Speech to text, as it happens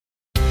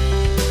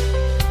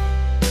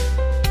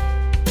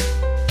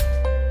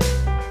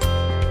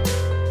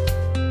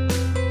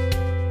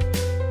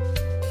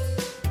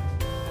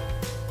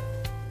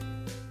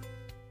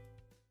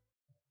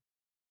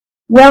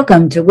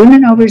Welcome to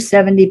Women Over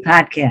 70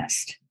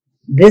 podcast.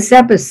 This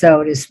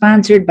episode is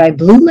sponsored by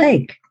Blue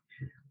Lake.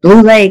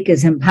 Blue Lake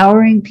is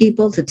empowering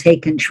people to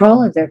take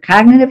control of their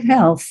cognitive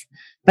health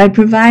by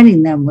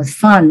providing them with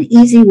fun,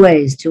 easy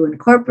ways to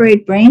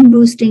incorporate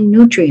brain-boosting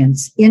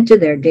nutrients into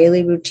their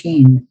daily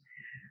routine.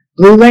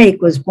 Blue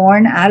Lake was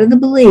born out of the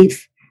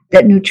belief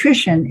that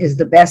nutrition is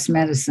the best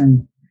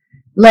medicine.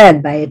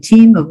 Led by a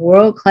team of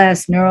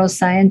world-class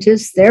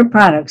neuroscientists, their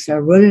products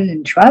are rooted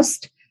in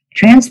trust,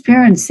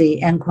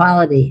 transparency, and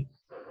quality.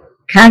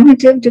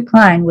 Cognitive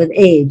decline with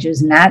age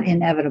is not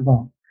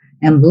inevitable,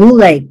 and Blue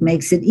Lake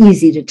makes it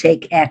easy to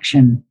take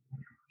action.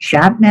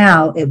 Shop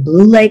now at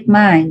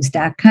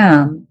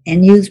bluelakeminds.com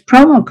and use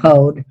promo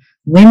code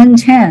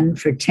WOMEN10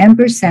 for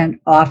 10%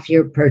 off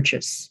your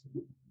purchase.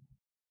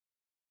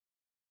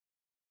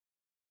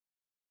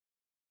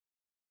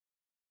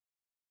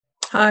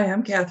 Hi,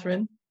 I'm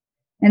Catherine.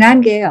 And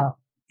I'm Gail,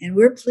 and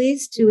we're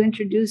pleased to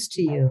introduce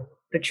to you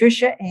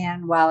Patricia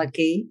Ann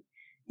Walicki,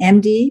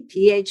 MD,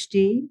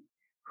 PhD,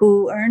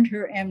 who earned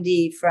her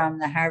MD from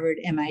the Harvard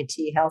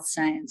MIT Health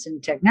Science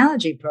and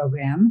Technology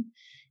program,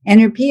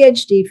 and her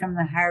PhD from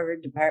the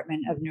Harvard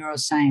Department of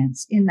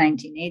Neuroscience in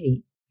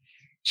 1980.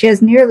 She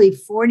has nearly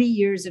 40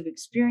 years of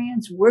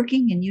experience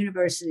working in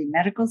university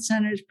medical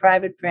centers,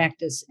 private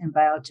practice, and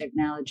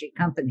biotechnology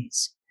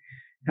companies.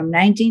 From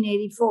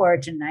 1984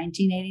 to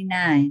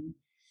 1989,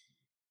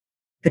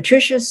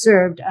 Patricia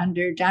served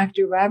under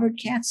Dr. Robert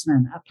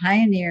Katzman, a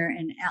pioneer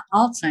in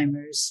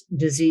Alzheimer's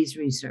disease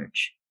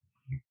research.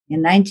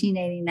 In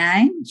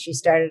 1989, she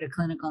started a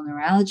clinical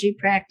neurology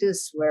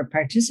practice where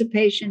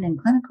participation in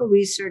clinical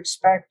research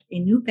sparked a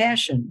new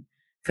passion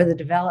for the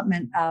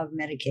development of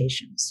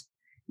medications.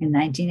 In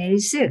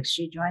 1986,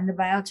 she joined the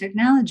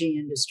biotechnology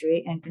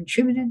industry and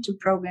contributed to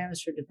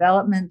programs for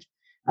development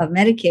of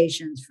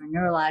medications for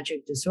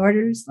neurologic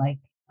disorders like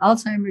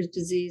Alzheimer's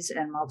disease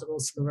and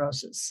multiple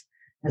sclerosis,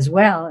 as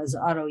well as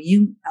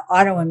autoimmune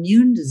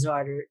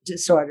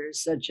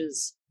disorders such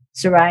as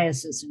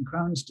psoriasis and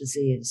Crohn's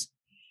disease.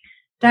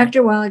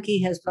 Dr.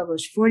 Walicki has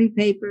published 40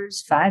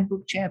 papers, 5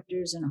 book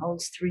chapters, and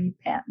holds 3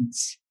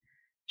 patents.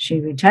 She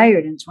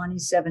retired in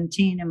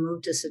 2017 and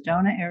moved to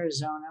Sedona,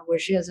 Arizona, where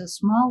she has a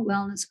small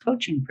wellness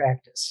coaching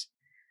practice.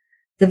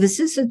 The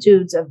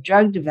vicissitudes of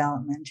drug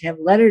development have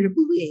led her to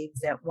believe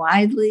that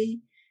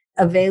widely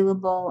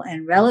available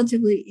and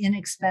relatively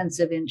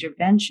inexpensive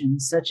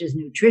interventions such as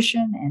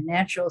nutrition and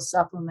natural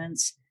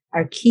supplements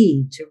are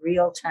key to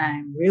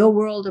real-time,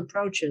 real-world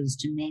approaches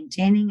to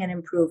maintaining and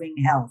improving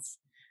health,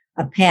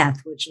 a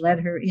path which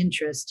led her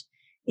interest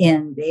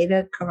in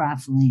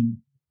beta-carotene.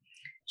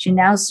 She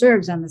now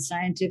serves on the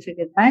scientific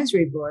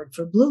advisory board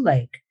for Blue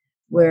Lake,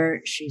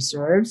 where she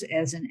serves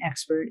as an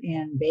expert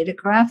in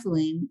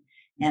beta-carotene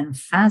and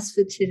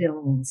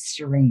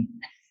phosphatidylserine,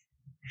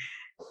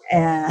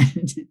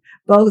 and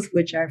both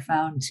which are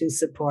found to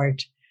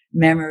support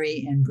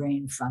memory and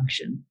brain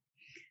function.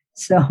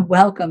 So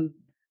welcome,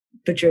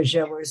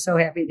 Patricia. We're so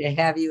happy to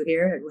have you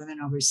here at Women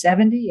Over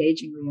 70,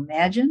 Aging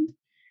Reimagined.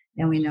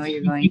 And we know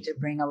you're going to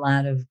bring a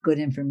lot of good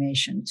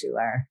information to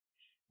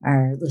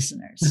our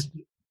listeners.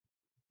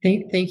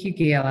 Thank you,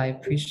 Gail. I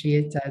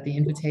appreciate the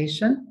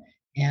invitation,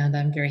 and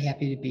I'm very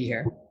happy to be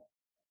here.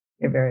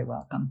 You're very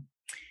welcome.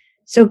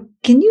 So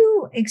can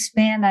you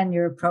expand on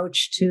your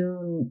approach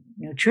to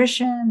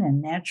nutrition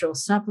and natural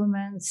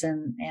supplements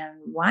and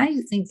why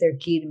you think they're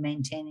key to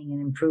maintaining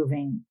and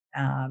improving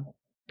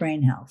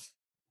brain health?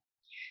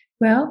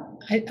 Well,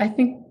 I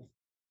think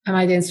I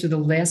might answer the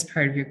last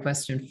part of your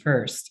question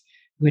first,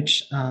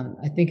 which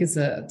I think is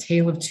a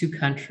tale of two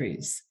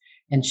countries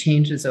and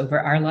changes over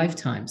our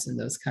lifetimes in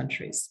those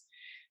countries.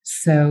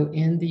 So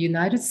in the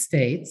United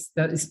States,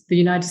 the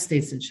United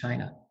States and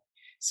China.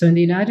 So in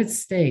the United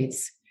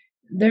States,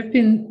 there have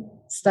been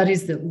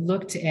studies that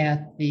looked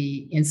at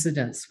the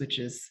incidence, which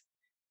is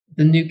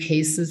the new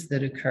cases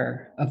that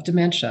occur of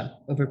dementia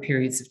over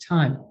periods of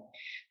time.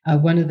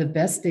 One of the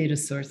best data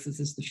sources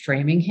is the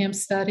Framingham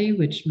study,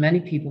 which many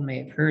people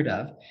may have heard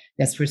of.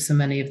 That's where so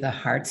many of the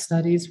heart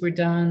studies were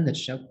done that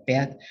show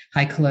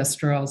high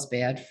cholesterol is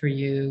bad for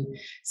you.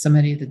 So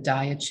many of the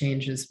diet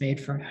changes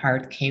made for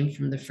heart came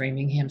from the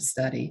Framingham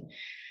study.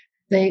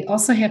 They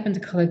also happened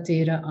to collect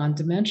data on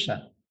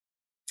dementia.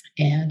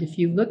 And if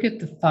you look at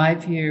the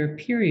 5-year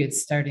period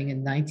starting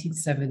in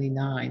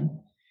 1979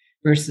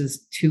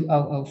 versus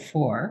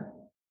 2004,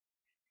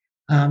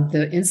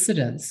 the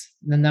incidence,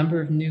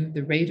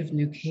 the rate of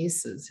new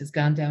cases has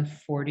gone down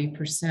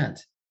 40%.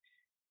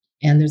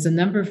 And there's a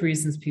number of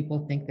reasons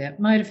people think that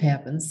might have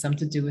happened, some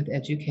to do with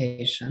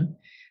education,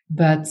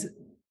 but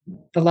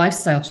the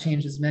lifestyle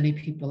changes many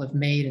people have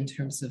made in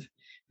terms of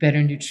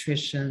better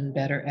nutrition,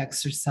 better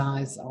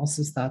exercise,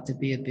 also thought to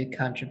be a big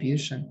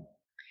contribution.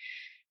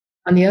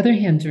 On the other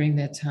hand, during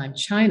that time,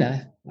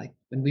 China, like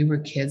when we were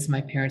kids,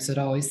 my parents would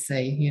always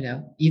say,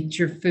 eat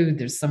your food,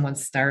 there's someone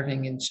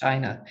starving in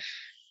China.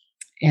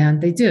 And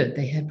they did.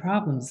 They had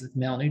problems with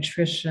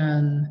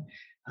malnutrition,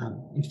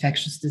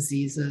 infectious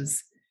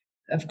diseases.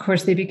 Of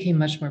course, they became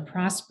much more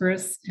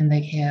prosperous, and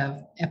they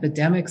have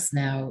epidemics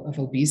now of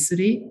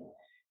obesity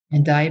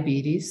and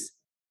diabetes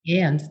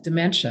and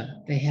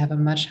dementia. They have a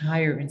much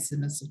higher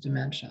incidence of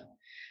dementia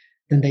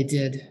than they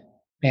did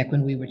back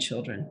when we were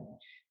children.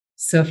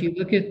 So if you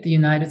look at the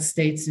United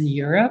States and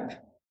Europe,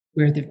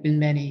 where there have been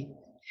many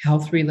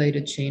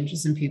health-related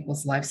changes in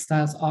people's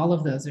lifestyles, all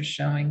of those are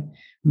showing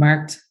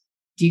marked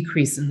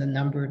decrease in the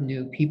number of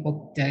new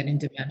people dead in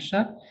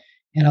dementia.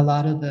 And a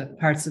lot of the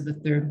parts of the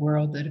third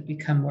world that have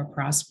become more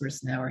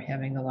prosperous now are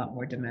having a lot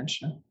more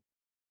dementia.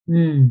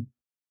 Hmm.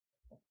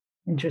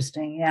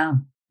 Interesting. Yeah.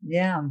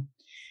 Yeah.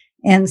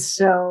 And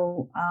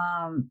so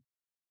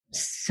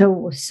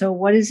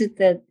what is it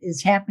that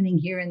is happening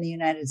here in the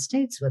United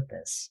States with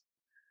this?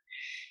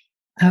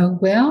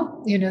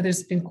 Well,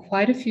 there's been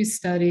quite a few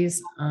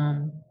studies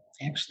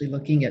actually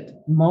looking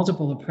at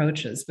multiple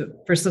approaches. But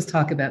first, let's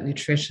talk about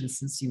nutrition,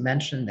 since you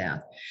mentioned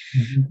that.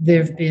 Mhm.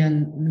 There have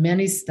been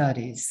many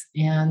studies,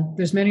 and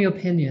there's many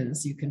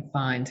opinions you can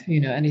find,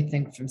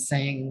 anything from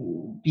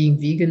saying being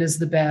vegan is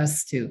the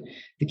best to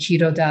the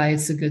keto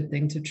diet's a good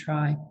thing to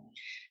try.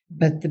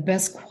 But the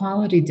best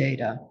quality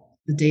data,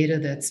 the data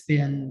that's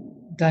been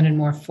done in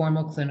more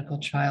formal clinical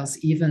trials,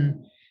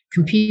 even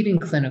competing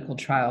clinical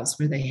trials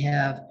where they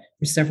have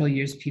for several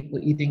years people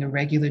eating a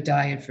regular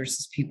diet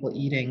versus people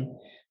eating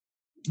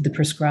the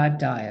prescribed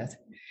diet,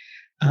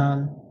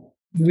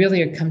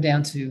 really come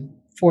down to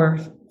four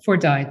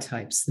diet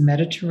types: the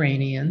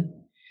Mediterranean,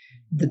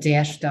 the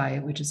DASH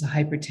diet, which is a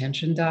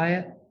hypertension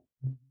diet,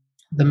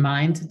 the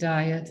MIND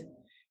diet,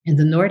 and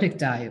the Nordic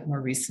diet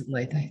more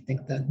recently. I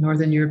think the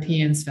Northern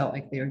Europeans felt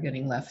like they were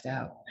getting left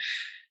out.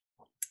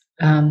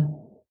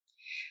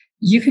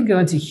 You can go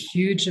into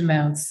huge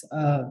amounts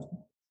of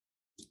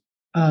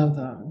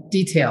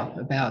detail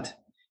about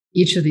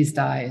each of these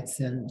diets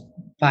and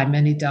buy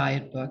many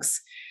diet books.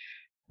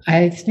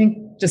 I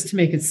think, just to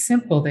make it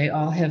simple, they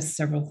all have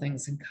several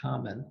things in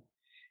common.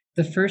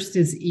 The first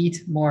is eat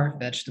more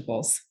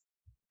vegetables,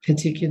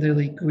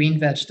 particularly green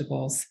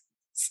vegetables.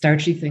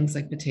 Starchy things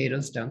like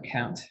potatoes don't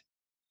count.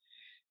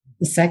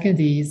 The second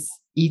is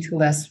eat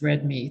less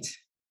red meat.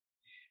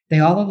 They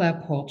all allow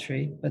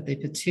poultry, but they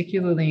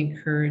particularly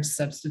encourage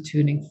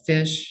substituting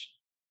fish,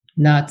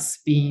 nuts,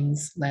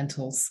 beans,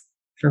 lentils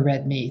for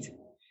red meat.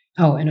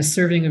 Oh, and a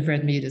serving of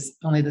red meat is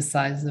only the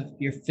size of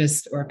your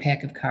fist or a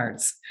pack of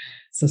cards.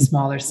 So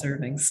smaller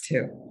servings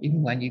too,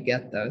 even when you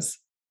get those.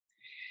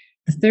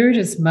 The third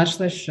is much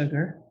less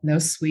sugar, no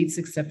sweets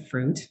except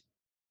fruit.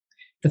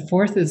 The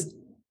fourth is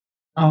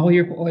all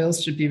your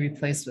oils should be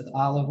replaced with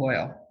olive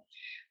oil.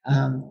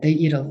 They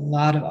eat a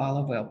lot of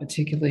olive oil,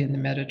 particularly in the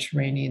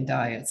Mediterranean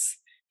diets.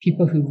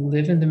 People who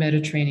live in the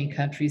Mediterranean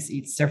countries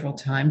eat several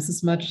times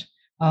as much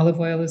olive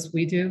oil as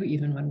we do,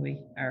 even when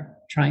we are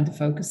trying to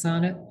focus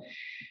on it.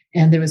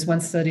 And there was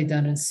one study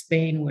done in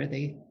Spain where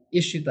they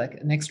issued like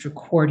an extra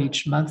quart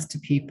each month to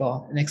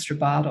people, an extra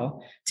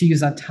bottle to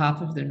use on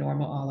top of their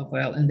normal olive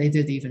oil, and they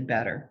did even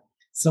better.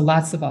 So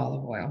lots of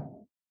olive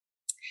oil.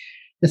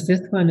 The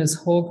fifth one is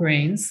whole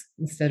grains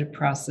instead of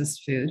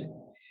processed food.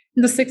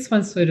 And the sixth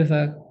one's sort of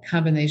a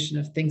combination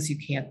of things you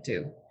can't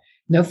do.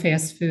 No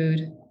fast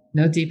food,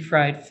 no deep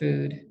fried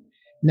food,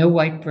 no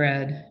white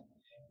bread,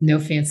 no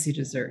fancy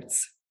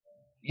desserts.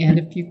 And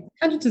if you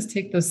kind of just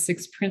take those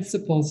six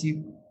principles,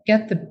 you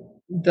get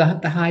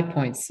the high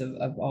points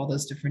of all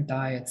those different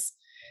diets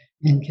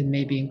and can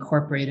maybe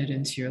incorporate it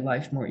into your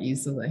life more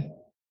easily.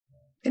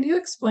 Can you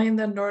explain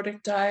the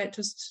Nordic diet?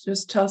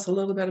 Just tell us a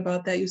little bit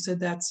about that. You said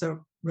that's a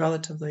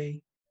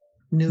relatively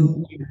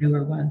new.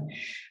 Newer one.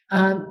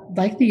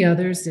 Like the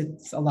others,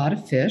 it's a lot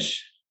of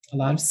fish, a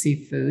lot of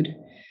seafood.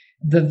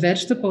 The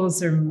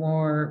vegetables are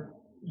more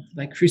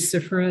like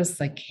cruciferous,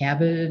 like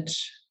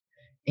cabbage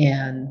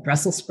and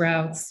Brussels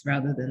sprouts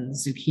rather than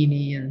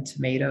zucchini and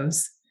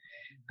tomatoes.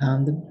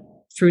 The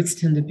fruits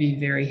tend to be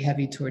very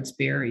heavy towards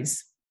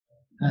berries.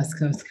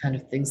 So it's kind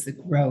of things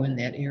that grow in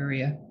that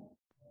area.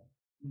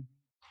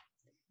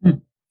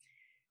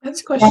 I have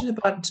a question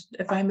about,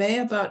 if I may,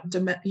 about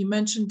you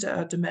mentioned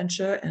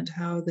dementia and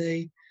how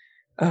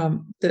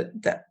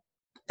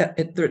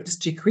it's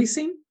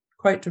decreasing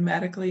quite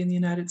dramatically in the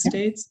United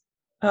States.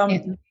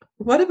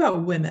 What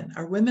about women?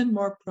 Are women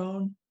more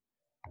prone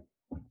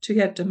to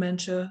get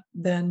dementia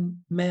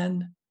than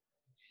men?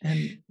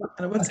 And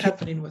what's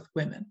happening with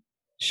women?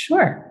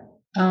 Sure.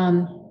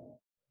 I'm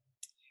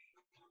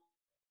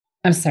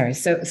sorry.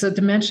 So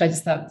dementia, I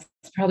just thought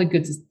it's probably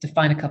good to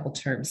define a couple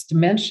terms.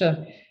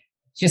 Dementia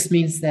just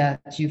means that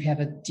you have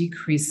a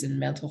decrease in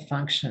mental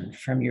function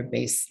from your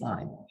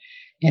baseline.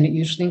 And it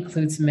usually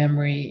includes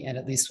memory and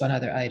at least one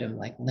other item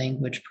like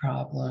language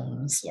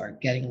problems or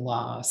getting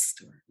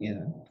lost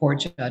or poor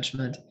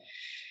judgment.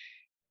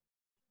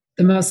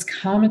 The most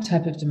common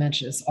type of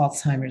dementia is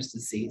Alzheimer's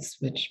disease,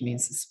 which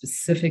means a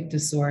specific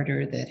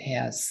disorder that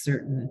has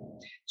certain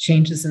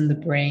changes in the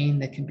brain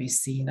that can be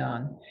seen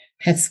on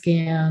PET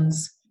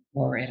scans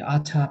or at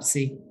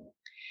autopsy.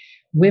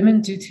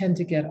 Women do tend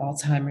to get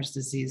Alzheimer's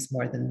disease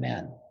more than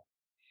men,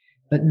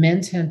 but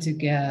men tend to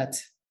get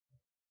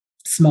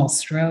small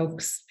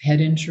strokes,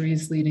 head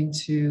injuries leading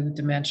to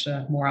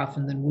dementia more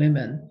often than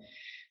women.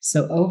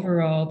 So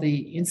overall,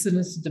 the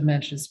incidence of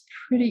dementia is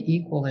pretty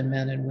equal in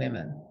men and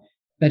women.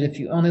 But if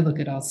you only look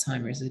at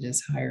Alzheimer's, it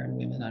is higher in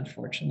women,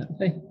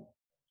 unfortunately.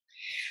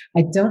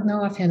 I don't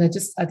know offhand.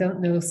 I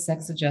don't know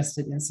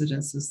sex-adjusted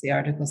incidences. The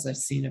articles I've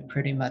seen have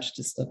pretty much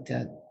just looked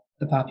at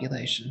the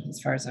population,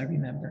 as far as I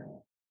remember.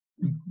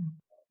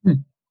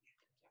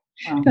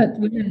 But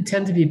women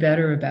tend to be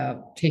better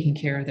about taking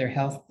care of their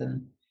health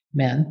than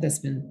men. That's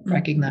been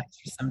recognized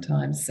for some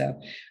time. So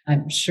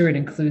I'm sure it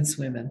includes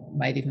women.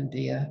 Might even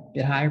be a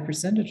bit higher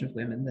percentage of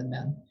women than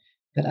men,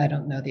 but I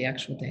don't know the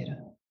actual data.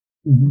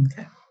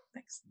 Okay,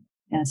 thanks.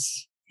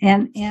 Yes,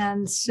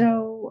 and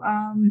so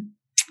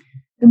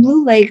the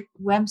Blue Lake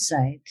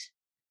website,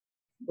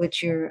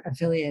 which you're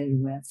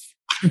affiliated with,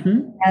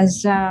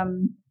 has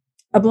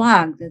a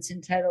blog that's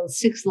entitled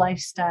 6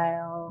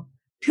 Lifestyle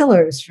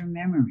Pillars for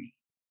Memory.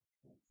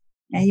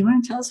 Now, you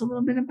want to tell us a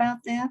little bit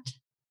about that?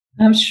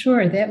 I'm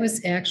sure. That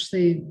was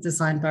actually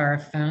designed by our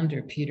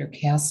founder, Peter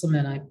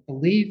Castleman, I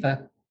believe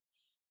 10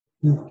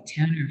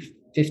 or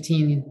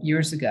 15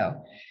 years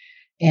ago.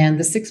 And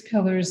the 6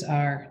 pillars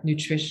are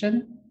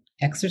nutrition,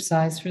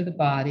 exercise for the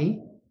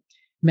body,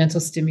 mental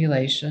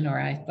stimulation, or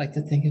I like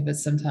to think of it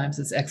sometimes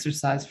as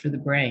exercise for the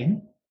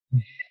brain,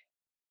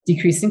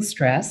 decreasing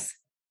stress,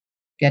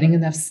 getting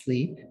enough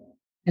sleep,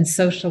 and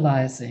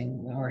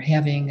socializing or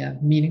having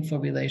meaningful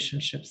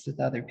relationships with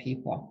other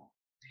people.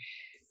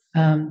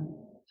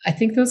 I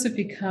think those have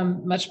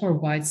become much more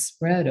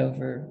widespread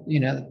over,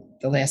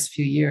 the last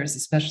few years,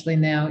 especially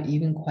now.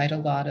 Even quite a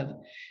lot of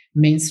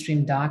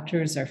mainstream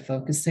doctors are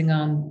focusing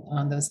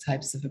on those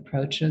types of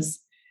approaches.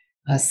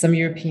 Some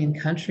European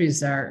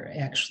countries are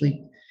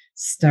actually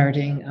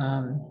starting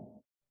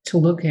to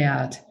look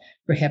at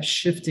perhaps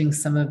shifting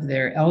some of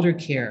their elder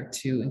care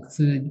to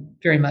include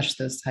very much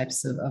those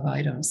types of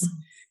items.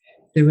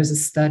 There was a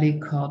study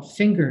called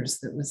Fingers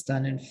that was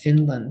done in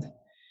Finland,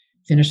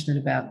 finished in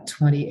about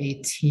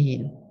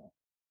 2018.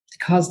 It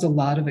caused a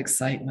lot of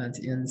excitement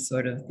in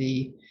sort of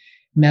the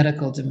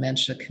medical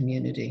dementia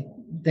community.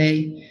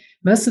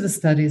 Most of the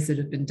studies that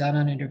have been done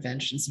on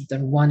interventions have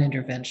done one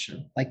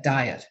intervention, like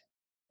diet,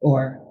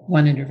 or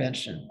one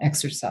intervention,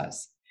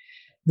 exercise.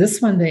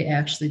 This one, they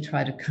actually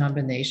tried a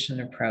combination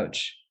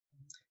approach.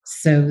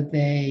 So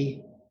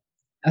they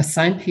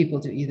assigned people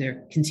to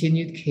either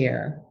continued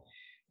care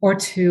or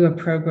to a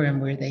program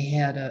where they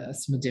had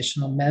some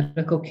additional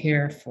medical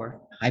care for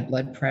high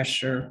blood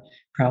pressure,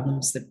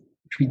 problems that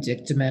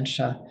predict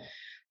dementia.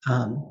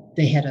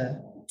 They had a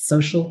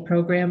social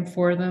program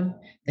for them.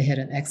 They had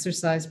an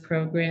exercise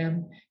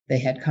program. They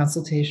had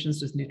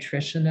consultations with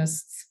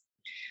nutritionists.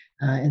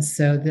 And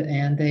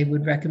they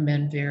would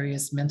recommend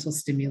various mental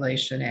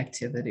stimulation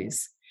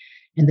activities.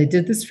 And they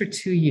did this for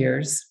 2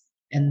 years.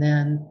 And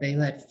then they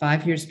let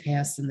 5 years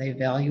pass and they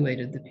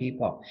evaluated the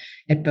people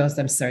at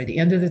the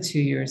end of the 2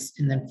 years.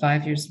 And then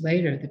 5 years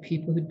later, the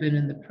people who'd been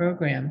in the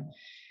program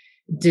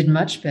did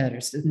much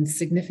better,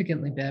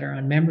 significantly better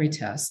on memory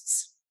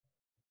tests.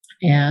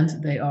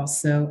 And they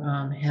also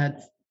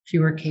had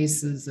fewer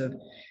cases of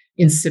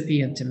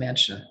incipient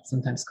dementia,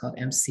 sometimes called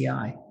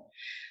MCI.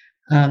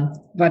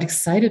 What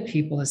excited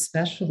people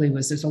especially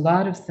was there's a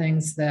lot of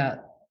things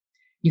that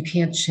you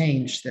can't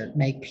change that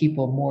make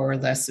people more or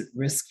less at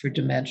risk for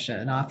dementia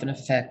and often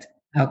affect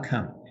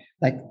outcome,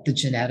 like the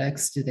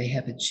genetics. Do they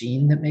have a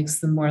gene that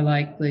makes them more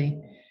likely?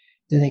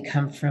 Do they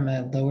come from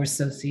a lower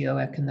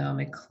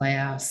socioeconomic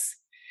class?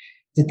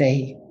 Did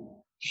they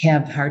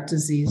have heart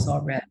disease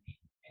already?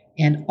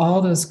 And all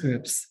those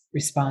groups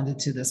responded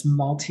to this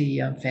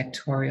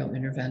multifactorial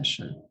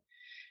intervention.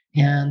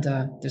 And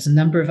there's a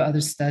number of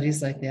other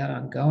studies like that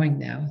ongoing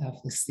now.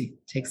 Obviously,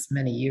 it takes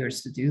many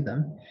years to do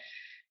them.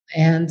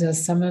 And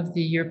some of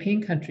the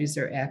European countries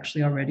are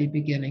actually already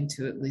beginning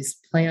to at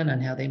least plan on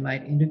how they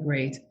might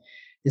integrate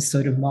this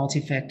sort of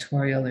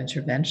multifactorial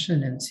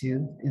intervention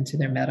into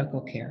their medical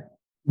care.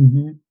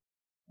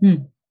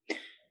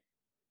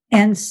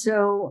 And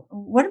so,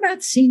 what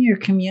about senior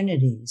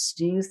communities?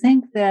 Do you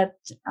think that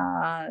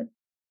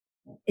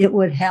it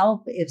would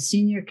help if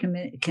senior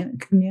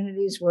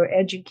communities were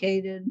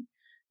educated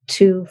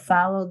to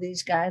follow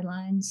these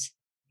guidelines?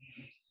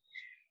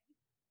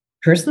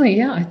 Personally,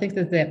 yeah, I think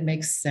that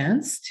makes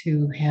sense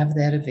to have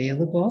that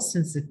available,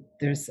 since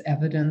there's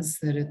evidence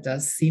that it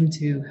does seem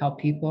to help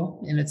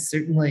people. And it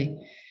certainly,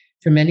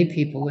 for many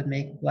people, would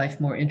make life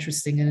more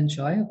interesting and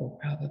enjoyable,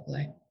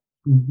 probably.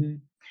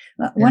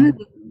 Well,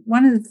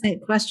 one of the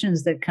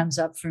questions that comes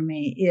up for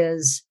me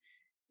is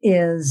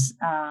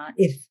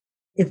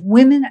if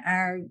women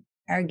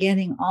are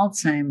getting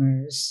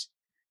Alzheimer's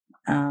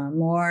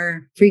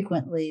more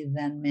frequently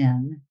than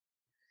men,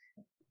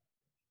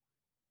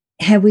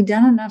 have we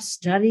done enough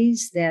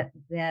studies that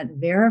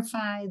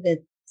verify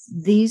that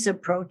these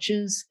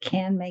approaches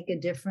can make a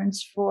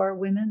difference for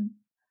women?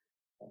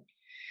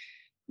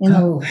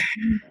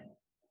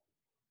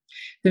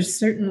 There's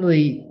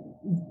certainly,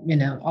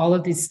 all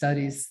of these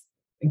studies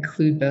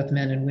include both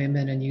men and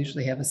women and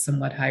usually have a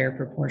somewhat higher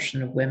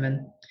proportion of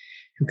women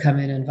who come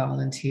in and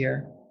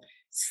volunteer.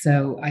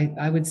 So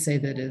I would say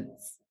that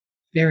it's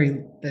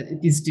that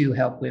these do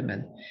help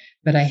women,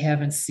 but I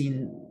haven't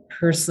seen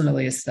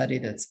personally a study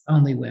that's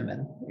only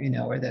women,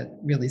 or that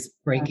really is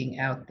breaking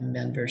out the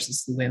men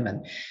versus the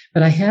women.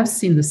 But I have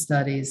seen the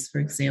studies, for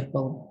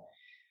example,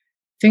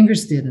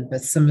 Fingers didn't,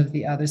 but some of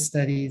the other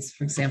studies,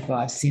 for example,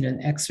 I've seen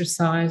an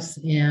exercise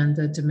and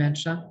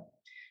dementia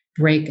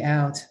break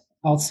out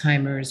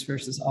Alzheimer's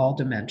versus all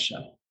dementia.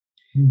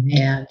 Mm-hmm.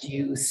 And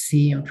you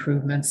see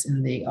improvements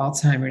in the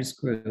Alzheimer's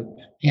group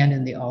and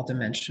in the all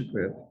dementia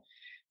group,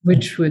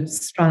 which would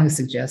strongly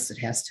suggest it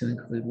has to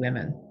include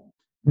women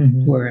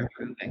who are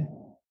improving.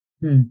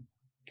 Mm.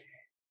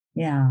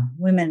 Yeah,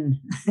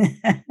 women,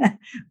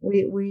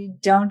 we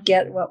don't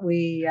get what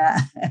we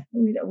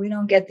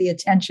don't get the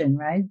attention,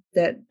 right?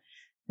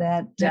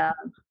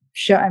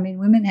 Show. I mean,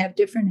 women have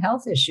different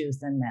health issues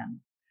than men.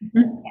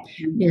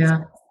 Mm-hmm. Yeah,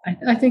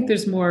 I think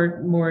there's more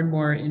and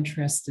more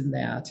interest in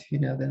that,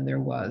 than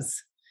there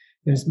was.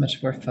 There's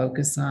much more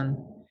focus on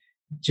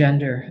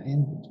gender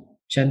and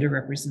gender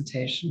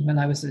representation. When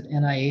I was at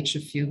NIH a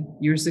few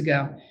years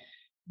ago,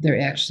 there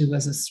actually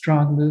was a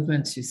strong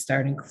movement to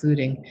start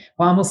including,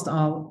 almost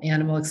all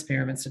animal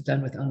experiments are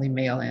done with only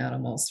male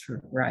animals for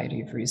a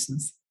variety of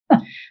reasons.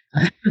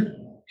 Okay.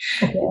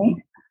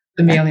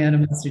 The male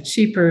animals are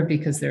cheaper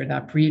because they're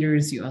not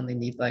breeders. You only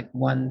need like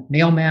one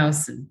male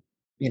mouse and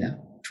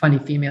 20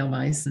 female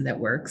mice, and that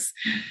works.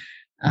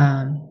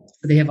 But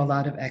they have a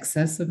lot of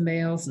excess of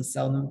males and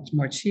sell them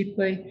more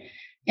cheaply.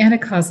 And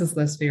it causes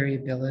less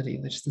variability,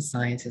 which the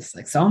scientists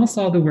like. So almost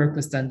all the work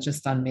was done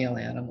just on male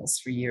animals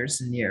for years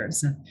and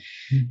years. And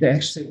there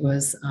actually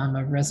was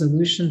a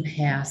resolution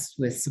passed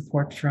with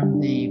support from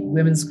the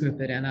women's group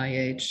at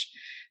NIH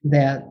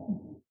that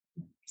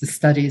the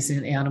studies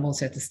in animals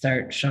had to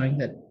start showing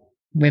that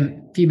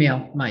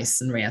female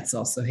mice and rats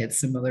also had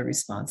similar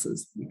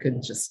responses. You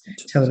couldn't just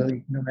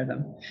totally ignore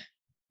them.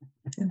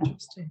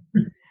 Interesting.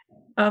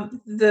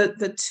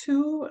 The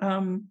two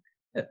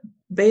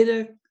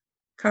beta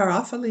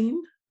caryophyllene,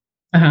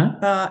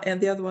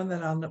 and the other one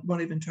that I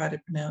won't even try to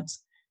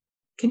pronounce.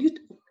 Can you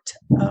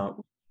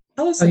tell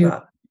us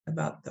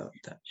about those?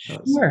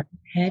 Sure.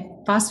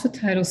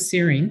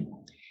 Phosphatidylserine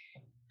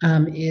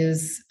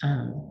is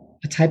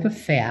a type of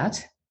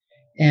fat,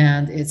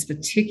 and it's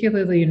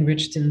particularly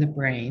enriched in the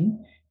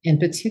brain, and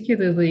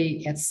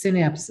particularly at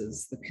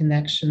synapses, the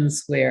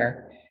connections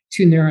where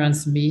two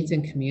neurons meet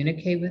and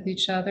communicate with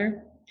each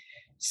other.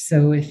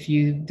 So if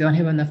you don't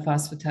have enough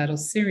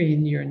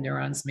phosphatidylserine, your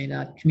neurons may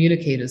not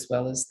communicate as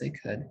well as they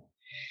could.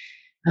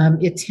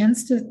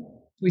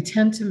 We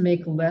tend to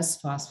make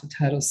less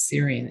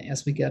phosphatidylserine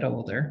as we get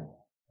older.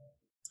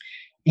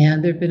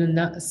 And there have been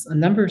a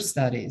number of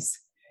studies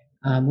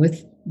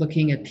with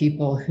looking at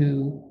people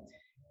who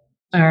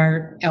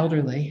are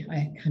elderly.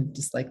 I kind of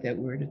dislike that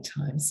word at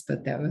times,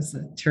 but that was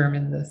a term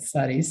in the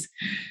studies.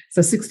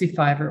 So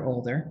 65 or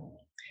older,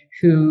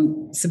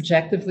 who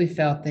subjectively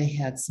felt they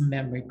had some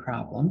memory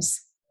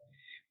problems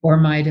or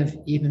might have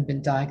even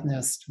been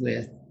diagnosed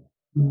with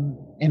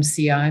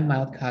MCI,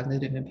 mild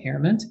cognitive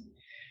impairment.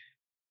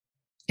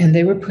 And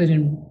they were put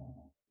in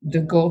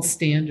the gold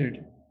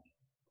standard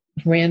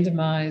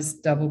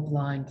randomized,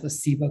 double-blind,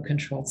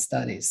 placebo-controlled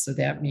studies. So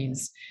that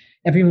means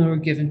everyone were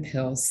given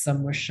pills.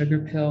 Some were sugar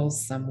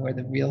pills, some were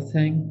the real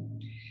thing.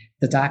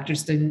 The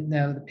doctors didn't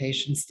know, the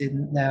patients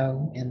didn't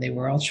know, and they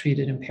were all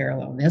treated in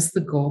parallel. And that's the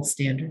gold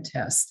standard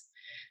test.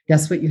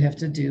 That's what you have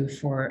to do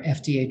for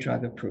FDA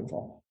drug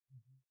approval.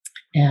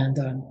 And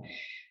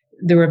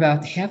there were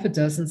about half a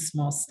dozen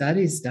small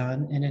studies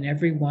done, and in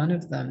every one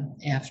of them,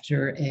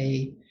 after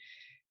a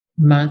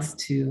month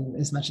to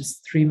as much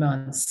as 3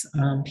 months,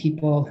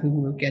 people who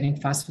were getting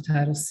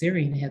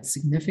phosphatidylserine had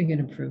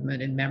significant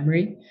improvement in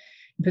memory,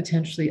 and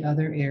potentially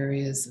other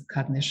areas of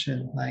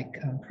cognition like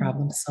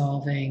problem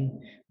solving,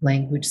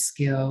 language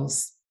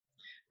skills,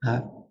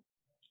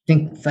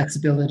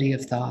 flexibility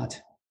of thought.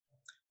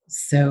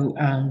 So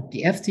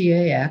the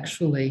FDA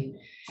actually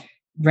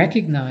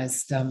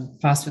recognized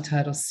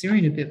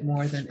phosphatidylserine a bit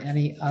more than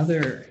any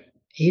other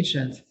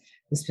agent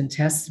that's been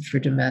tested for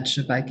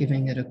dementia by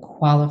giving it a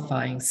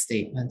qualifying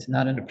statement,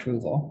 not an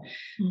approval,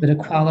 but a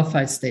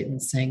qualified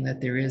statement saying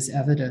that there is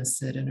evidence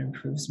that it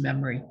improves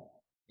memory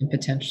and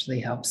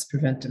potentially helps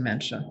prevent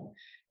dementia.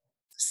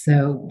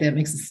 So that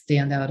makes it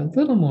stand out a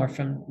little more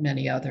from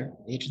many other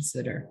agents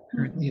that are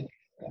currently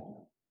available.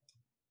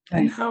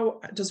 And how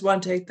does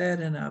one take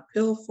that in a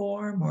pill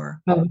form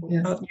or?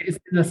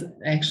 It's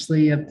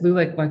actually Blue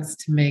Lake wants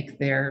to make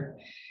their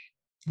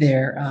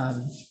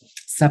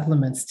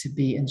supplements to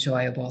be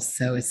enjoyable,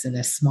 so it's in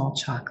a small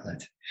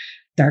chocolate,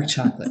 dark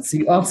chocolate. So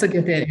you also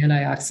get that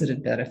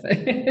antioxidant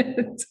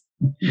benefit.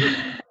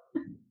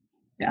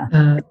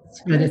 Yeah,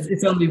 but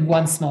it's only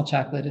one small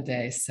chocolate a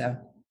day, so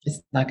it's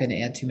not going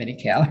to add too many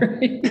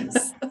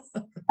calories.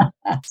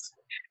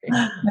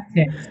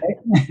 Okay.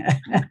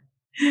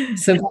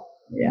 So.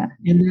 Yeah.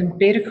 And then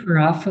beta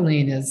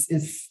caryophyllene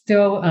is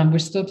still, we're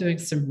still doing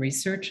some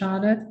research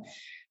on it,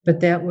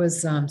 but that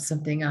was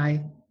something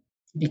I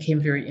became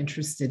very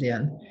interested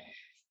in.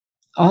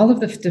 all of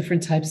the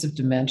different types of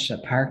dementia,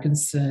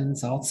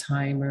 Parkinson's,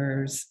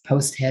 Alzheimer's,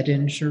 post-head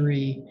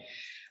injury,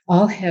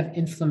 all have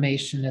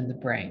inflammation in the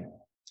brain.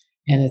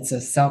 And it's a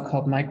cell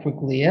called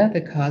microglia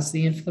that cause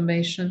the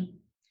inflammation.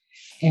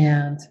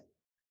 And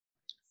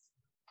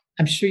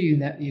I'm sure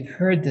you've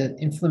heard that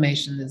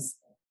inflammation is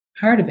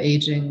part of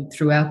aging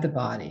throughout the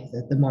body,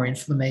 that the more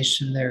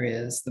inflammation there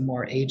is, the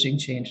more aging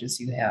changes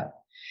you have.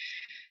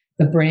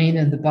 The brain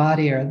and the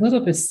body are a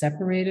little bit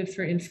separated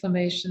for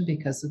inflammation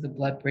because of the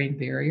blood-brain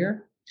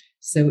barrier.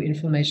 So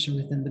inflammation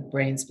within the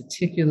brain is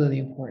particularly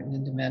important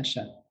in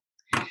dementia.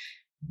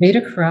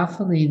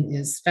 Beta-carophylline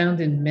is found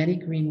in many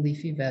green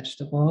leafy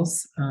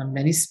vegetables,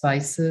 many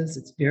spices.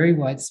 It's very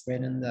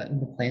widespread in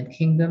the plant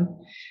kingdom.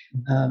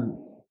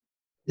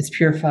 It's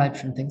purified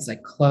from things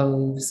like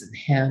cloves and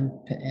hemp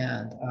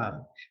and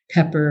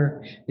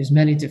pepper. There's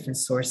many different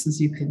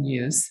sources you can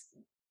use.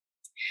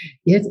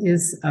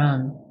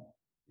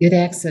 It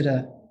acts at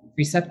a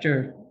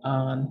receptor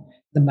on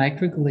the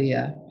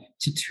microglia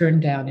to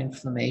turn down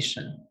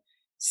inflammation.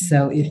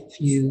 So if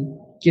you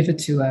give it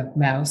to a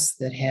mouse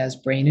that has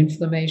brain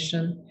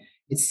inflammation,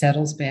 it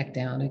settles back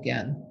down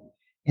again.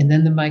 And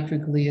then the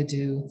microglia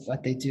do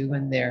what they do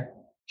when they're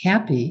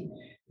happy,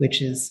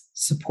 which is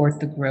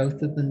support the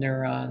growth of the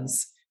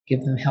neurons,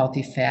 give them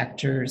healthy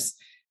factors,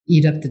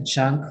 eat up the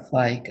junk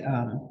like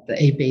the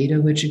A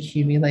beta, which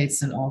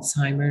accumulates in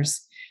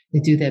Alzheimer's. They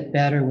do that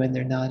better when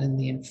they're not in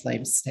the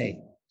inflamed state.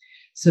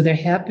 So there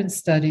have been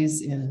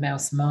studies in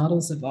mouse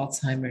models of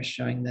Alzheimer's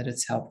showing that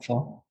it's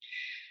helpful.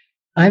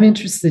 I'm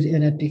interested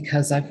in it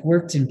because I've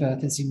worked in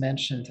both, as you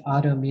mentioned,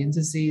 autoimmune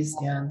disease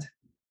and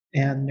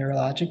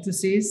neurologic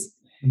disease.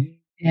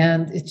 Mm-hmm.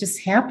 And it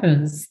just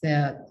happens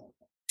that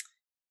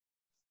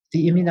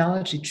the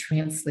immunology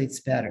translates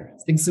better.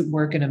 Things that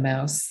work in a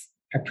mouse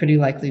are pretty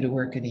likely to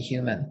work in a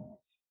human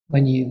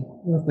when you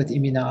work with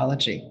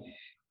immunology.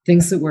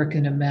 Things that work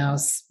in a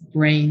mouse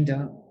brain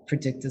don't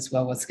predict as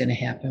well what's going to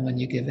happen when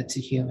you give it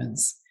to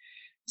humans.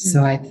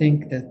 So I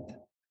think that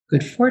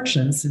good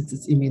fortune, since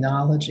it's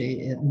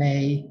immunology, it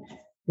may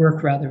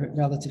work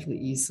relatively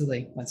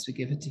easily once we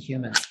give it to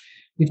humans.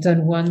 We've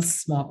done one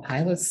small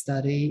pilot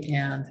study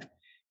and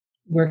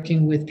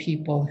working with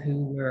people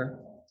who were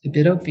a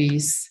bit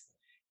obese,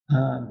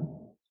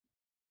 or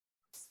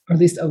at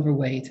least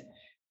overweight,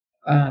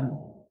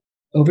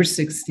 over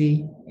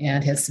 60,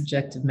 and had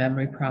subjective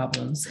memory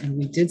problems. And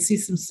we did see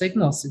some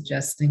signals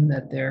suggesting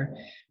that there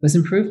was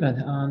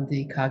improvement on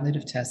the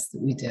cognitive tests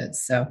that we did.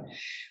 So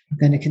I'm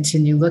going to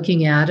continue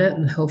looking at it,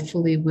 and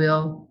hopefully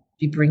we'll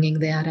be bringing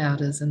that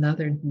out as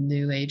another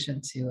new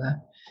agent to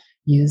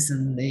use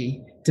in the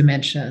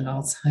dementia and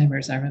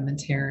Alzheimer's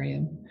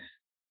armamentarium.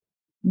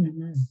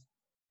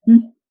 Mm-hmm.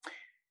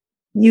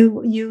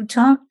 You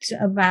talked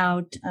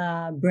about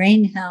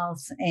brain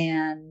health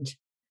and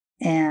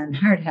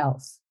heart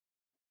health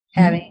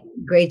having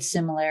great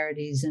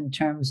similarities in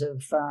terms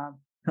of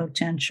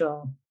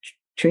potential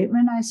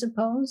treatment, I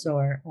suppose,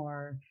 or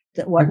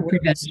what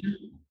prevention.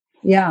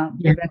 Yeah,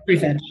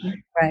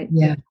 prevention. Right.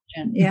 Yeah.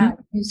 Prevention. Yeah.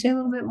 Can you say a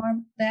little bit more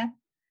about that?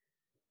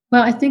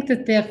 Well, I think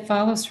that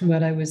follows from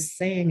what I was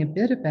saying a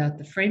bit about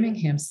the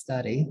Framingham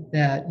study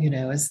that,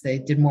 as they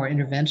did more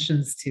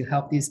interventions to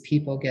help these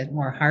people get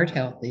more heart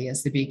healthy,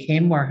 as they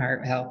became more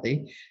heart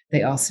healthy,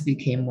 they also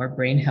became more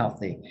brain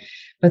healthy.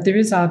 But there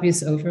is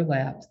obvious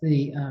overlap.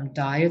 The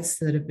diets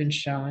that have been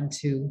shown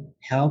to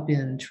help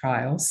in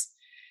trials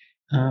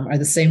are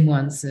the same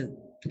ones that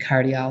the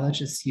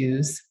cardiologists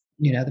use,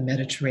 the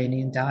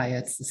Mediterranean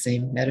diets, the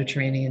same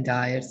Mediterranean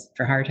diets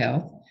for heart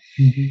health.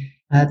 Mm-hmm.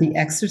 The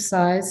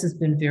exercise has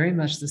been very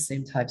much the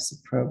same types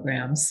of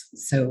programs.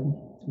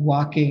 So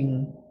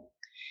walking,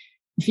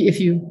 if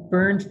you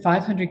burn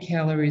 500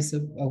 calories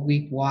a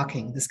week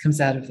walking, this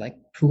comes out of like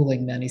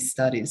pooling many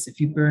studies. If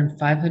you burn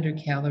 500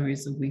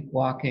 calories a week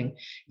walking,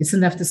 it's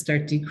enough to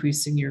start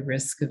decreasing your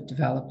risk of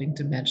developing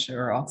dementia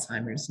or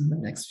Alzheimer's in the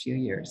next few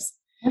years.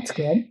 That's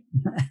good.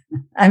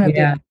 I'm a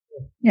bit.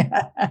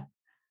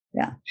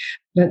 Yeah.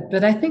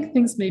 But I think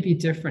things may be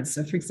different.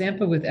 So, for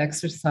example, with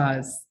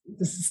exercise,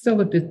 this is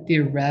still a bit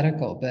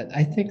theoretical, but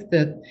I think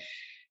that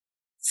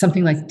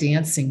something like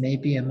dancing may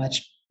be a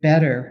much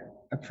better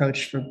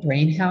approach for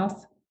brain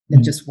health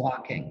than just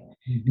walking,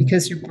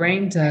 because your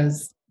brain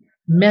does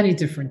many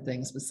different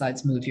things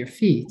besides move your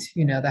feet.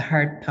 The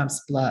heart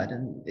pumps blood,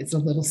 and it's a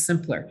little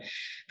simpler.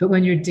 But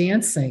when you're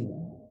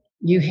dancing,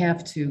 you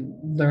have to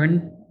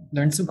learn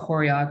some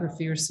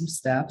choreography or some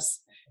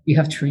steps. You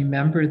have to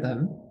remember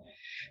them.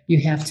 You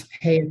have to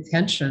pay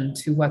attention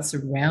to what's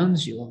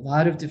around you. A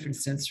lot of different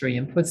sensory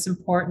inputs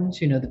important,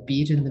 the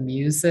beat in the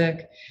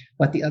music,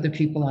 what the other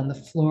people on the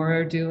floor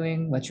are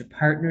doing, what your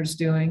partner's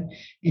doing.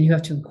 And you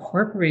have to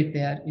incorporate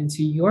that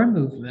into your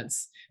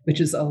movements, which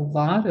is a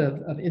lot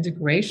of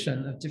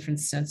integration of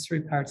different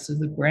sensory parts of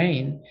the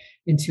brain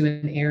into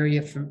an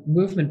area for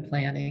movement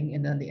planning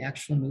and then the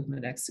actual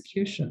movement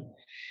execution.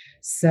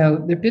 So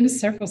there have been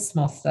several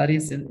small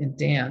studies in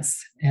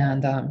dance,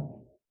 and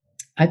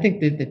I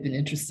think that they've been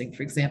interesting.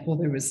 For example,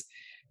 there was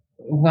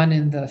one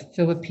in the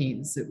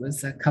Philippines. It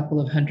was a couple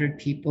of hundred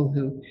people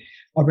who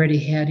already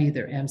had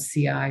either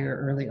MCI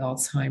or early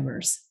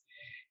Alzheimer's.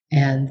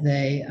 And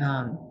they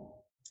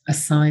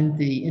assigned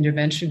the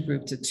intervention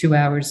group to 2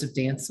 hours of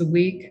dance a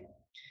week.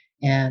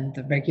 And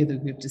the regular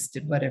group just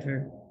did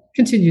whatever,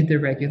 continued their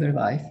regular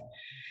life.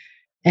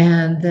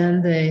 And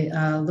then they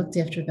looked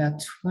after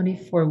about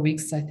 24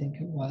 weeks, I think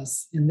it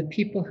was. And the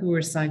people who were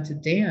assigned to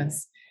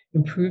dance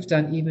improved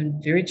on even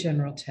very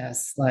general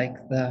tests like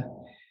the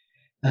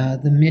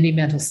mini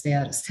mental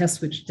status,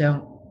 tests which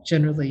don't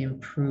generally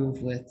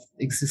improve with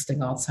existing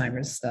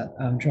Alzheimer's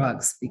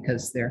drugs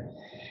because they're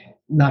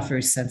not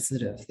very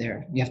sensitive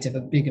there. You have to have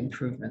a big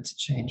improvement to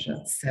change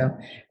it. So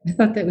I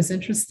thought that was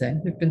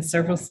interesting. There've been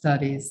several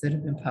studies that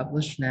have been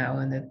published now,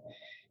 and it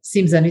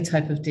seems any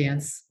type of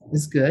dance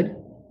is good.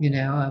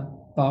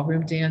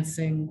 Ballroom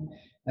dancing,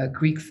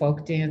 Greek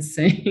folk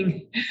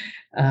dancing,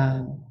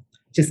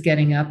 just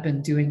getting up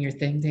and doing your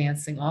thing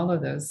dancing, all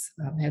of those.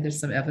 There's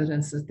some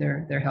evidence that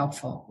they're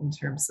helpful in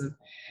terms of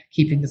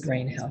keeping the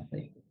brain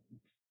healthy.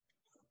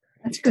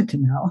 That's good to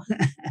know.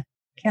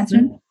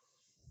 Catherine?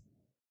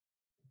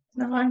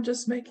 No, I'm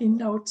just making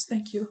notes.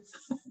 Thank you.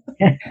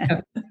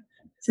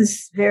 This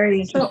is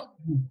very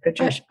interesting,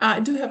 Patricia.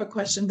 I do have a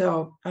question,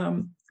 though.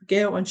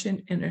 Gail,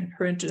 in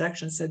her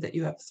introduction, said that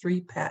you have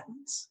 3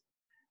 patents.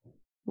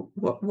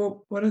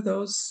 What are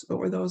those? What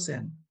were those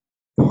in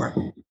for?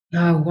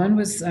 One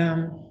was,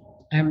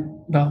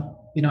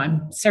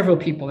 several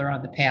people are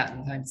on the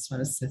patent. I just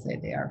want to say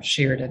they are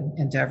shared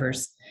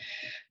endeavors.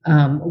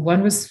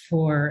 One was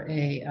for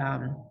a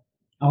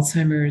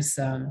Alzheimer's,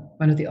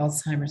 one of the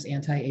Alzheimer's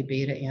anti-A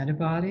beta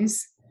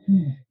antibodies.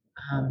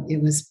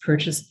 It was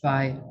purchased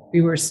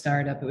we were a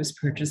startup. It was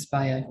purchased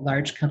by a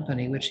large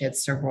company which had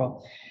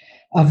several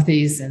of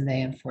these, and they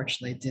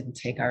unfortunately didn't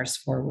take ours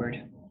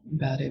forward,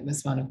 but it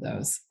was one of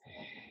those.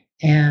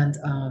 And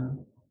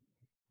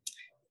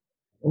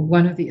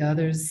one of the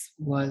others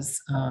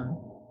was,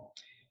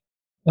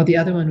 the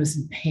other one was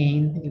in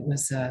pain. It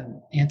was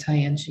an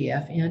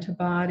anti-NGF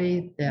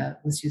antibody that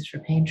was used for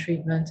pain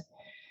treatment.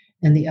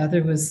 And the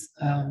other was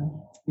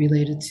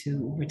related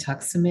to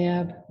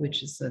rituximab,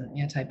 which is an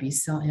anti-B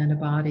cell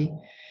antibody,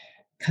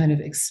 kind of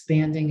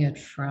expanding it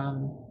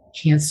from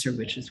cancer,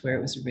 which is where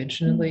it was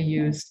originally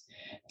used,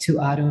 to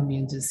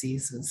autoimmune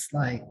diseases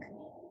like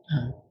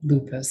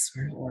lupus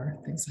or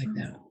things like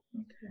that.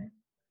 Okay.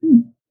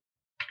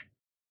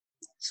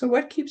 So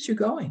what keeps you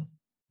going?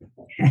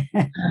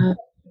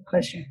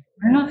 Question.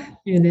 Well,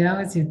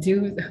 as you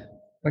do,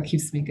 what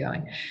keeps me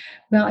going?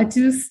 Well, I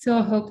do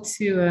still hope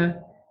to,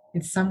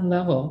 at some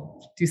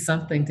level, do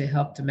something to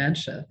help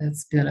dementia.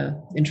 That's been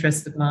an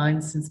interest of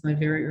mine since my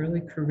very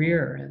early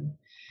career. And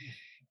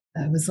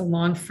it was a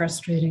long,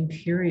 frustrating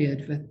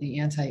period with the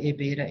anti-A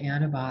beta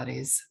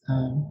antibodies.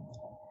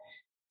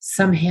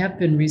 Some have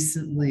been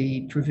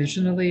recently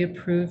provisionally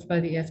approved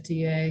by the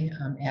FDA,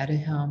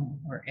 Aduhelm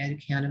or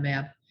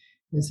aducanumab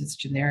is its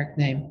generic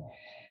name.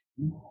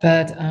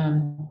 But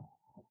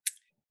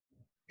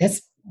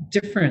that's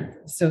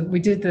different. So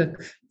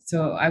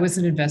I was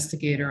an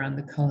investigator on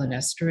the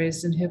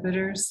cholinesterase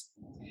inhibitors,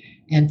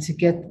 and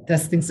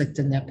that's things like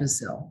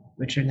donepezil,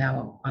 which are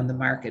now on the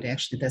market.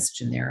 Actually, that's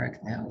generic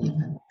now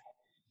even.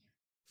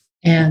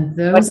 And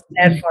those. What's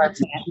that for?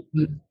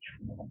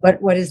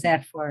 What is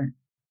that for?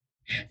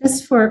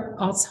 That's for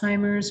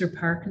Alzheimer's or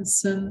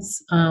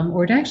Parkinson's,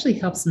 or it actually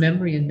helps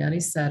memory in many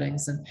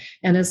settings.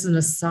 And as an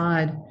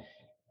aside,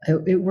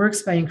 it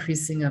works by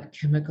increasing a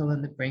chemical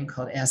in the brain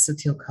called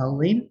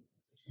acetylcholine.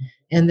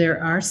 And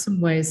there are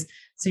some ways.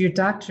 So your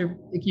doctor,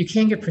 you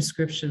can get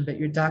prescription, but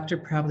your doctor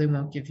probably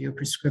won't give you a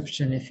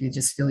prescription if you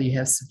just feel you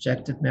have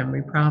subjective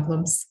memory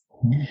problems.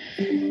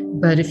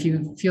 But if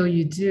you feel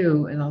you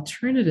do, an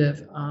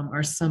alternative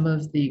are some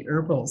of the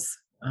herbals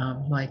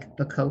like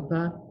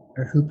Bacopa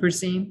or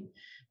Huperzine.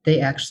 They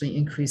actually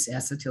increase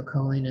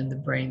acetylcholine in the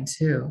brain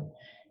too.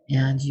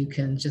 And you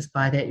can just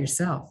buy that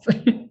yourself.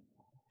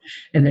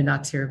 And they're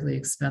not terribly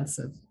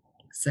expensive.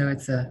 So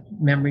it's a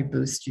memory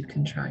boost you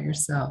can try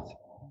yourself.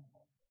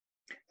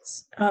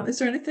 Is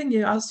there anything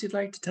else you'd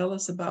like to tell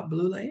us about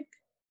Blue Lake?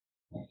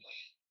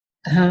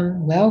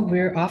 Well,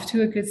 we're off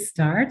to a good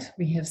start.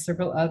 We have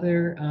several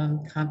other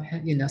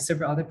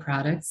several other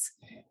products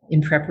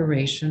in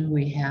preparation.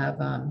 We have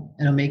an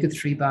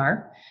omega-3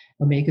 bar.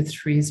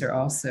 Omega-3s are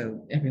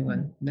also,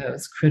 everyone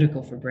knows,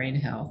 critical for brain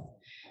health.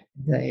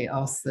 The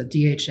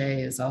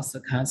DHA is also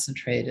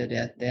concentrated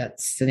at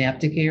that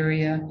synaptic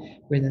area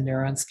where the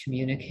neurons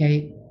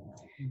communicate.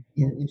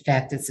 In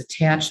fact, it's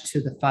attached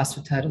to the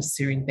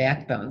phosphatidylserine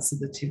backbone, so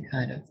the two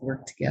kind of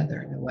work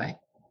together in a way.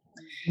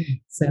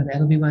 So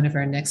that'll be one of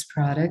our next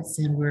products,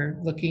 and we're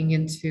looking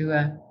into,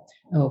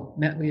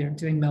 we are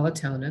doing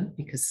melatonin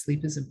because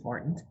sleep is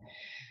important.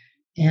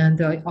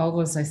 And all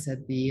those, I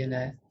said, be in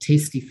a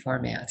tasty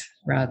format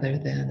rather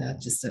than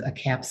just a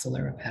capsule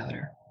or a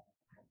powder.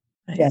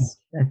 Nice. Yes,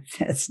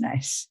 that's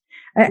nice.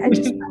 I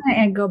just want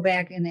to go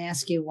back and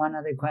ask you one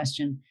other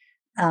question.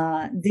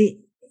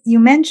 You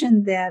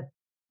mentioned that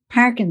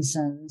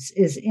Parkinson's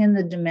is in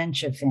the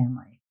dementia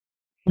family.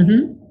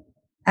 Mm-hmm.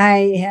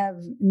 I have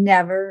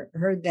never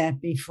heard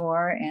that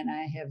before, and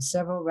I have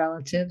several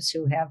relatives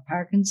who have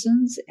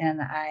Parkinson's,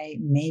 and I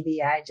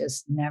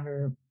just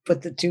never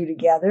put the two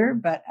together,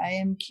 but I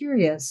am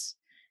curious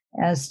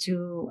as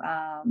to,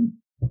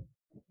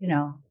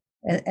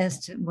 as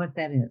to what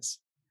that is.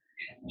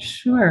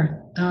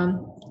 Sure.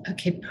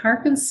 Okay,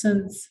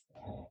 Parkinson's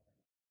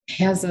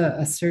has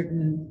a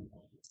certain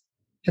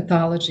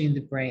pathology in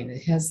the brain.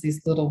 It has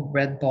these little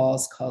red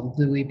balls called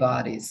Lewy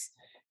bodies,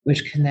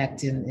 which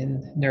connect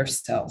in nerve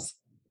cells.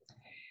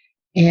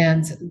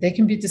 And they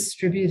can be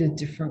distributed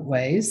different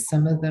ways.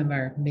 Some of them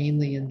are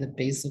mainly in the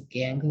basal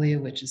ganglia,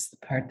 which is the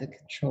part that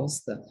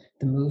controls the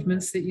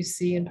movements that you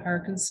see in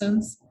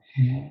Parkinson's.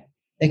 Mm-hmm.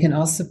 They can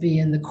also be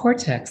in the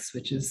cortex,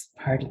 which is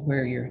part of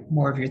where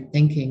more of your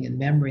thinking and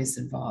memory is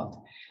involved.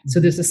 So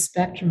there's a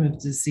spectrum of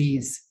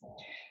disease.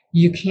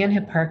 You can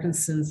have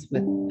Parkinson's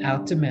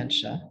without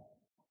dementia.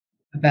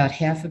 About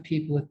half of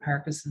people with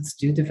Parkinson's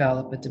do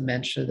develop a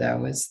dementia,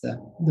 though, as the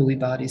Lewy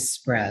bodies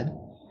spread.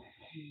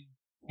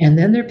 And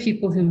then there are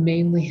people who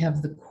mainly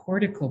have the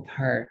cortical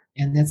part,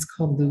 and that's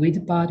called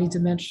Lewy body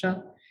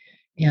dementia.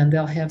 And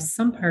they'll have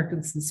some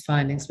Parkinson's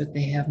findings, but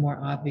they have more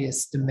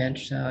obvious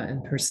dementia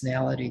and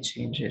personality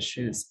change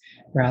issues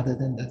rather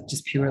than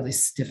just purely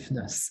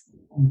stiffness.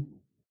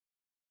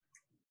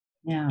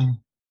 Yeah.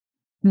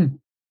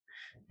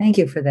 Thank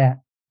you for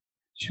that.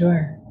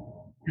 Sure.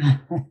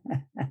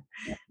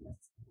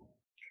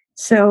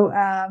 So,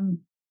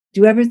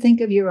 do you ever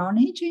think of your own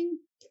aging?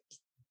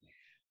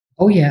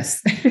 Oh,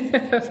 yes,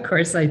 of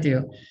course I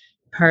do.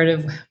 Part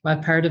of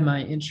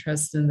my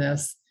interest in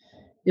this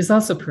is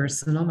also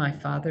personal. My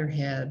father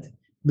had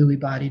Lewy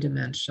body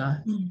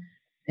dementia,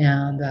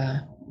 and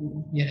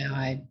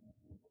I'm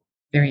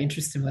very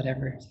interested in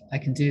whatever I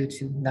can do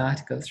to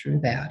not go through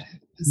that.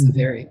 It's a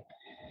very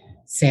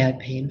sad,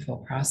 painful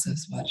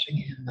process watching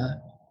him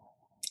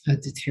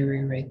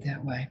deteriorate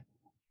that way.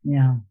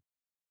 Yeah.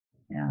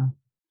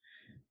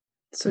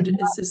 So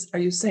are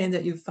you saying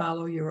that you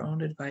follow your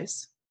own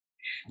advice?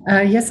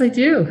 Yes, I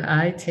do.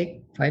 I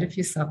take quite a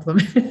few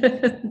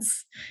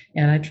supplements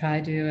and I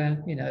try to,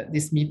 at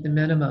least meet the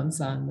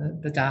minimums on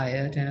the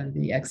diet and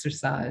the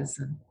exercise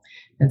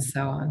and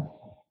so on.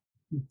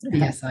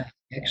 Yes, I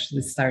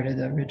actually started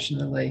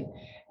originally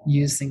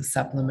using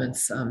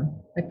supplements.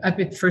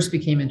 I first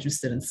became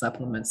interested in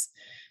supplements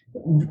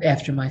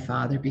after my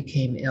father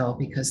became ill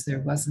because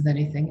there wasn't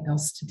anything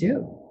else to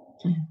do.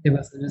 Mm-hmm. There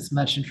wasn't as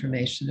much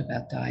information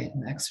about diet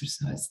and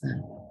exercise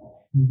then.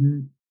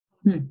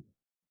 Mm-hmm.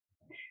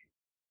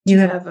 Do you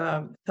have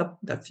a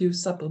few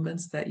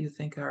supplements that you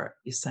think are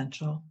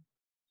essential?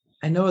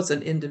 I know it's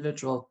an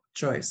individual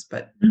choice,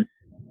 but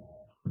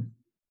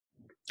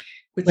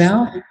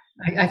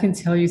I can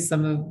tell you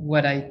some of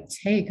what I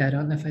take. I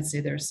don't know if I'd say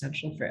they're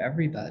essential for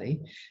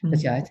everybody,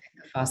 but yeah, I take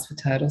the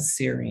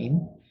phosphatidylserine.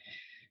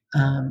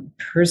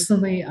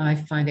 Personally, I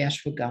find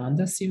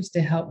ashwagandha seems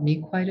to help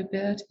me quite a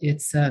bit.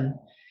 It's an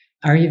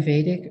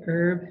Ayurvedic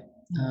herb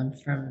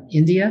from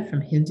India,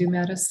 from Hindu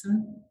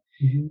medicine.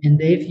 Mm-hmm. And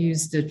they've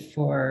used it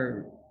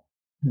for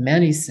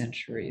many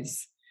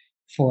centuries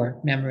for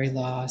memory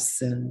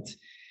loss, and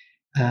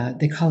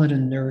they call it a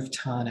nerve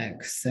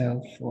tonic.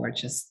 So for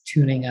just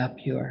tuning up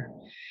your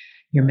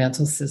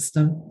mental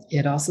system.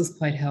 It also is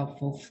quite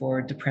helpful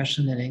for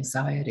depression and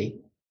anxiety.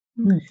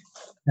 Mm-hmm.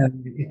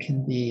 It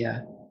can be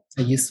a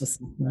useful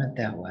supplement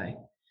that way.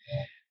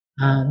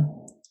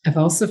 I've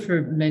also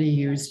for many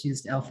years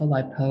used alpha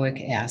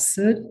lipoic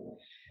acid,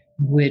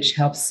 which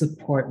helps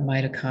support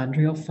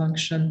mitochondrial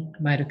function.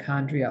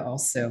 Mitochondria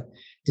also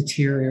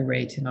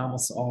deteriorate in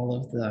almost all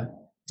of the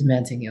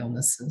dementing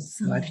illnesses.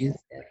 So I've used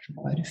that for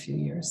quite a few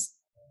years.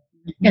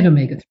 And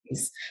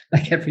omega-3s.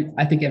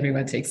 I think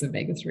everyone takes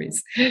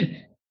omega-3s.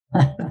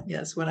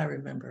 Yes, what I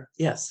remember.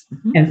 Yes.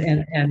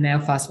 Mm-hmm. And now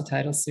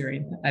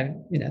phosphatidylserine. I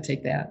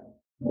take that.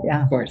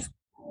 Yeah. Of course.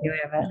 You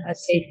have a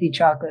tasty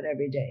chocolate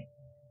every day.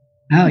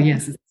 Oh,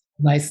 yes. It's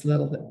a nice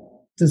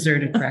little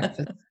deserted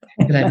breakfast.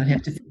 That I don't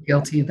have to feel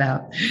guilty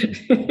about.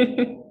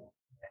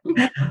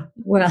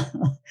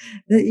 Well,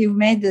 you've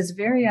made this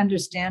very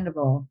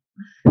understandable.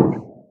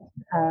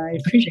 I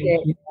appreciate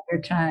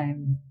your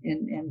time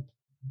in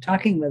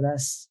talking with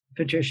us,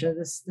 Patricia.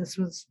 This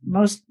was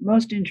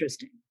most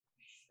interesting.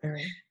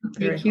 Very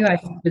Thank you. I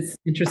think it's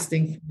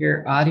interesting for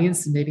your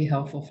audience and maybe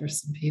helpful for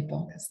some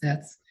people because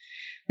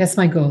that's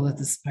my goal at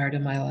this part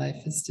of my life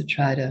is to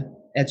try to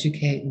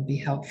educate and be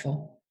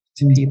helpful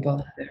to people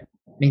that are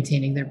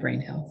maintaining their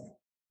brain health.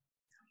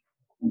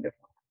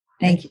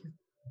 Thank you.